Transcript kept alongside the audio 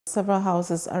Several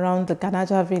houses around the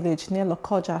Ganaja village near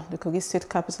Lokoja, the Kogi State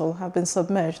capital, have been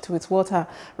submerged with water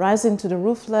rising to the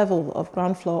roof level of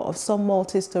ground floor of some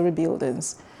multi-story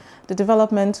buildings. The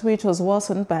development, which was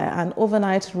worsened by an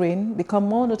overnight rain, became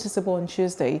more noticeable on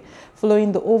Tuesday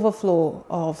following the overflow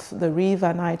of the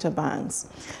river Niger banks.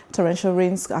 Torrential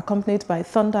rains accompanied by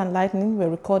thunder and lightning were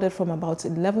recorded from about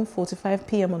 11:45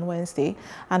 p.m. on Wednesday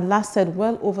and lasted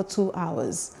well over 2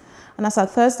 hours. And as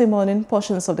at Thursday morning,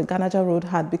 portions of the Ganaja road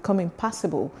had become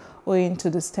impassable owing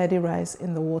to the steady rise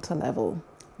in the water level.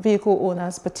 Vehicle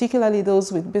owners, particularly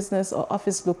those with business or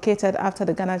office located after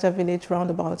the Ganaja village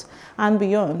roundabout and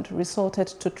beyond, resorted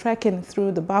to trekking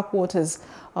through the backwaters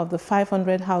of the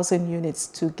 500 housing units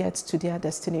to get to their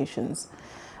destinations.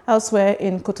 Elsewhere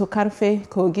in Kotokanfe,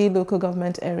 Kogi local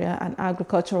government area and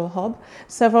agricultural hub,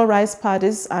 several rice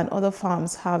paddies and other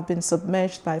farms have been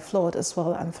submerged by flood as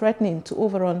well and threatening to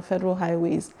overrun federal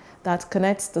highways that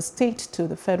connects the state to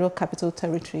the federal capital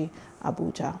territory,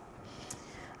 Abuja.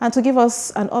 And to give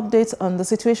us an update on the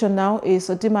situation now is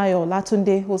Odimayo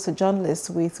Olatunde, who's a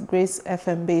journalist with Grace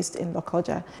FM based in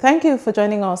Lokoja. Thank you for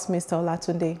joining us, Mr.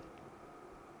 Olatunde.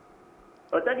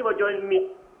 Well, thank you for joining me.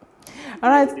 All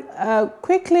right,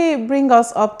 quickly bring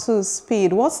us up to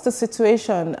speed. What's the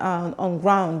situation on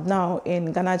ground now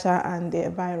in Ganaja and the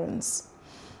environs?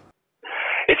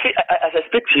 You see, as I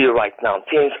speak to you right now,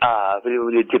 things are really,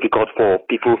 really difficult for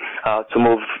people to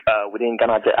move within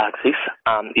Ganaja axis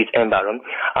and its environment.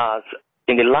 As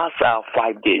in the last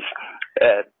 5 days,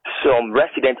 some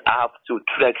residents have to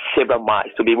trek several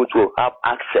miles to be able to have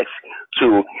access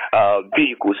to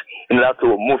vehicles in order to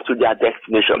move to their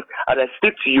destination. As I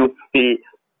speak to you,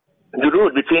 the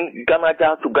road between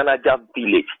Ganaja to Ganaja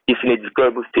village is in a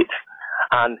deplorable state.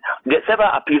 And several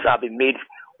appeals have been made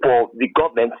for the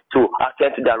government to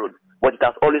attend to that road, but it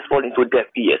has always fallen into deaf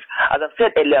ears. As I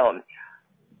said earlier on,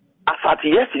 as at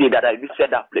yesterday that I visited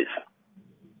that place,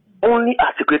 only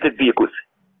articulated vehicles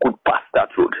could pass that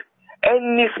road.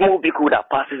 Any small vehicle that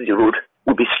passes the road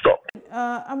will be stopped.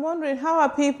 I'm wondering, how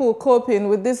are people coping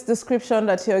with this description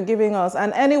that you're giving us,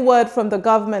 and any word from the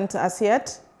government as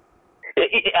yet?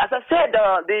 As I said,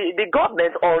 the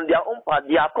government on their own part,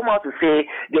 they have come out to say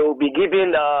they will be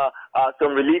giving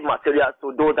some relief materials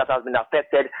to those that have been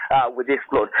affected with this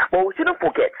flood. But we shouldn't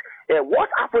forget what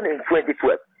happened in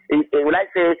 2012. Will I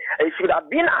say it should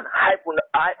have been an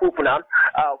eye-opener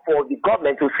for the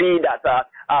government to see that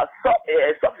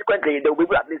subsequently they will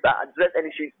at least address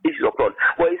any issues of flood.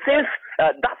 But it seems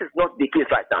that is not the case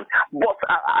right now. But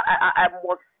I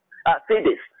must say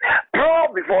this: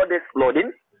 before this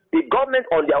flooding, the government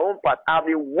on their own part have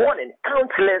been warning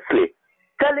countlessly,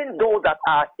 telling those that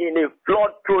are in a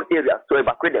flood-prone areas to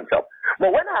evacuate themselves.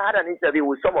 But when I had an interview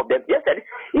with some of them, they said,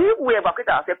 if we evacuate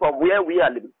ourselves from where we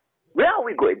are living, where are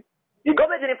we going? The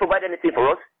government didn't provide anything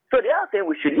for us, so they are saying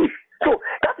we should leave. So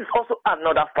that is also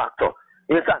another factor.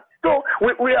 You understand? So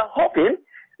we are hoping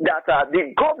that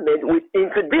the government will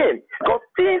intervene, because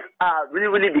things are really,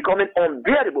 really becoming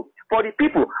unbearable for the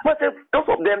people. But those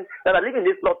of them that are living in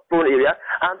this flood-prone area,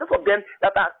 and those of them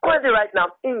that are currently right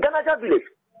now in Ganaja village.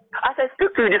 As I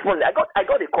speak to you this morning, I got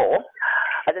a call.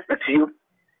 As I speak to you,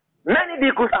 many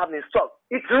vehicles have been stopped.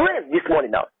 It rained this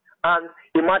morning now, and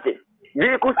imagine,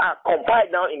 vehicles are compiled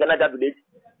now in Ganaja village,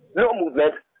 no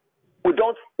movement. They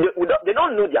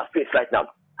don't know their face right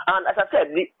now. And as I said,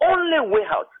 the only way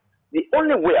out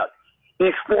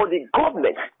is for the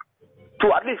government to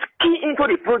at least key into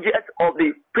the project of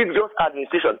the previous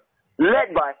administration,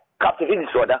 led by Captain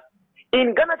Idrisoda.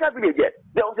 In Ganaja village,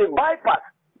 there was a bypass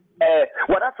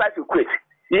what I tried to create.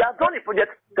 He has done the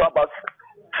project to about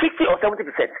 60 or 70%.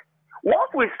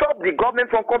 What will stop the government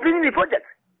from completing the project?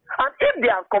 And if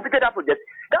they have completed that project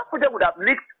would have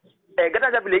linked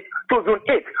Ganaja village to zone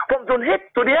 8, from zone 8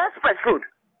 to the express road.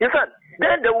 You understand?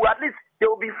 Then there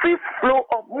will be free flow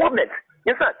of movement.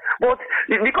 You understand? But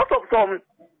because of some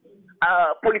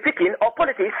politicking or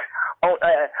politics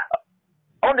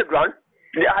on the ground,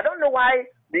 I don't know why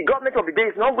the government of the day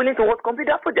is not willing to complete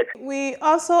that project. We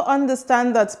also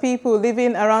understand that people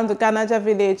living around the Ganaja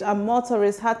village and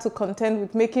motorists had to contend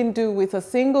with making do with a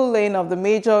single lane of the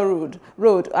major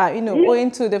road,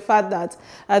 owing to the fact that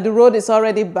the road is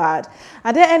already bad.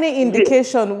 Are there any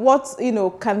indication what,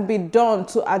 can be done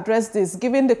to address this,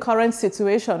 given the current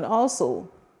situation also?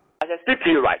 As I speak to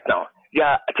you right now,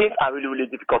 things are really, really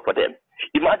difficult for them.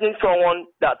 Imagine someone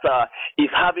that is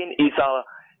having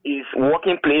his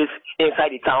working place inside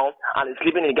the town and is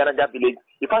living in Ganaja village.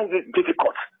 He finds it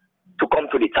difficult to come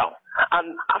to the town.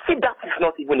 And I think that is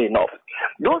not even enough.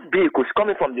 Those vehicles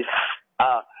coming from the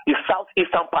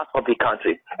southeastern part of the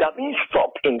country, they are being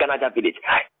stopped in Ganaja village.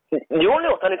 The only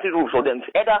alternative route for them is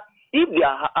either if they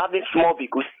are having small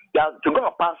vehicles, they are going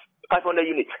to pass 500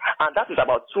 units, and that is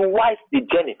about twice the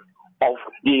journey of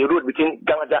the road between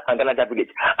Ganaja and Ganaja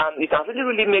village. And it has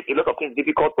really made a lot of things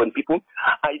difficult for the people,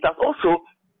 and it has also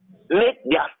made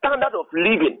their standard of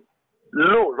living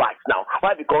low right now.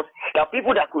 Why? Because there are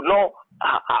people that could not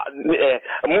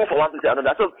move from one place to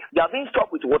another, so they are being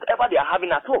stuck with whatever they are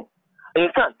having at home.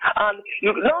 Understand? And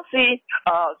you now see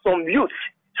some youths,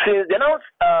 since they now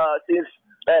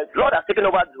flood has taken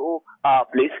over the whole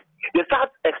place, they start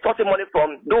extorting money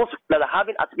from those that are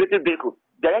having articulated vehicles,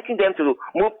 directing them to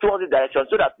move towards this direction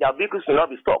so that their vehicles will not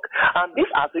be stuck. And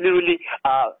this has really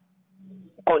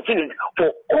continued for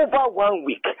over 1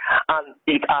 week, and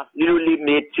it has really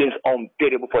made things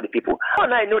unbearable for the people.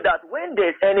 And I know that when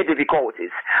there's any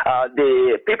difficulties,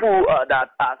 the people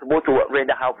that are supposed to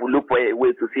render help will look for a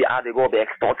way to see how they go be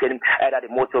extorting either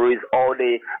the motorists or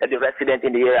the residents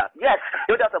in the area. Yes,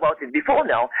 no doubt about it. Before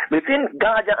now, between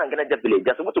Ganaja and Ganaja village,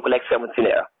 they're supposed to collect 17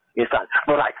 naira.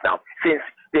 But right now, since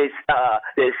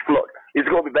there's flood, it's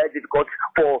going to be very difficult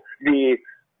for the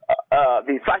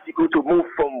tricycle to move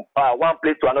from one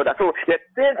place to another. So they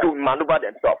tend to maneuver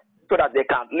themselves so that they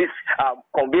can at least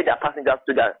convey their passengers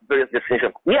to their various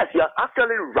destinations. Yes, you are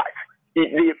actually right.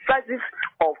 The prices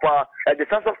of the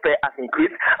transport fare has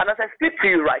increased, and as I speak to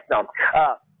you right now,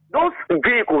 those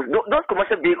vehicles, those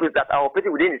commercial vehicles that are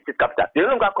operating within the state capital, they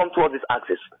no longer come towards this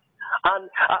axis.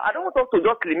 And I don't want us to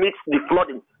just limit the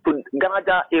flooding to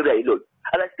Ganaja area alone.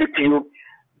 As I speak to you,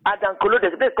 Adankolo,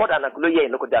 there's a place called Adankolo here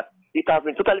in Lokoja. It has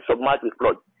been totally submerged with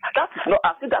flood. That is not,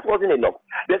 I think that wasn't enough.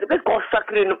 There's a place called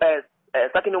Sakinuma,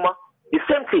 the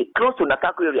same thing, close to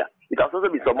Natako area. It has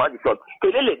also been submerged with flood.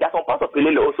 Pelele, there's some parts of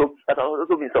Pelele also that has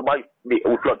also been submerged with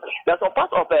flood. There's some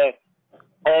parts of a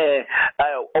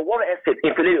water estate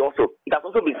in Pelele also. It has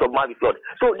also been submerged with flood.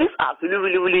 So this has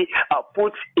really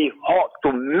put a halt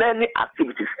to many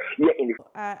activities here in the.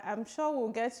 I'm sure we'll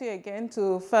get you again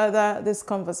to further this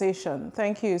conversation.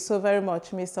 Thank you so very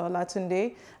much, Mr.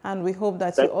 Olatunde, and we hope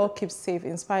that you all keep safe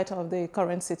in spite of the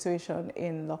current situation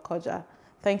in Lokoja.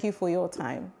 Thank you for your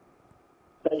time.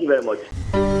 Thank you very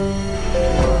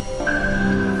much.